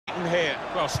here.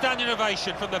 Well, standing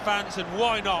ovation from the fans, and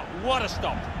why not? What a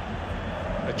stop.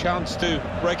 A chance to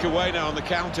break away now on the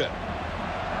counter.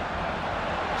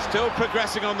 Still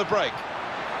progressing on the break.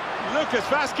 Lucas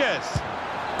Vaquez.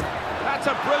 That's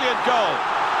a brilliant goal.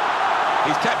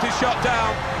 He's kept his shot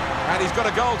down, and he's got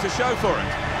a goal to show for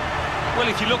it. Well,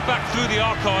 if you look back through the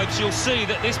archives, you'll see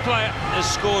that this player has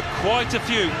scored quite a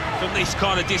few from these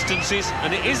kind of distances,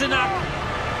 and it is an act.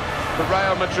 For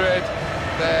Real Madrid,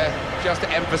 they're just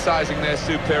emphasising their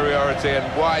superiority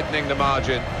and widening the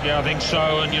margin. Yeah, I think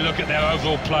so, and you look at their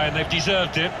overall play, and they've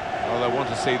deserved it. Well, they want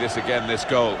to see this again, this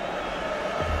goal.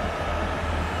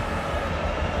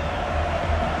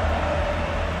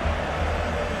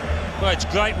 Well, it's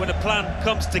great when a plan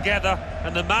comes together,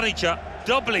 and the manager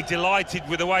doubly delighted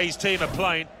with the way his team are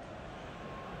playing.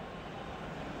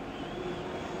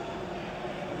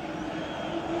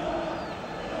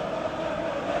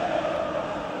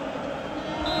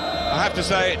 I have to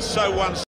say, it's so one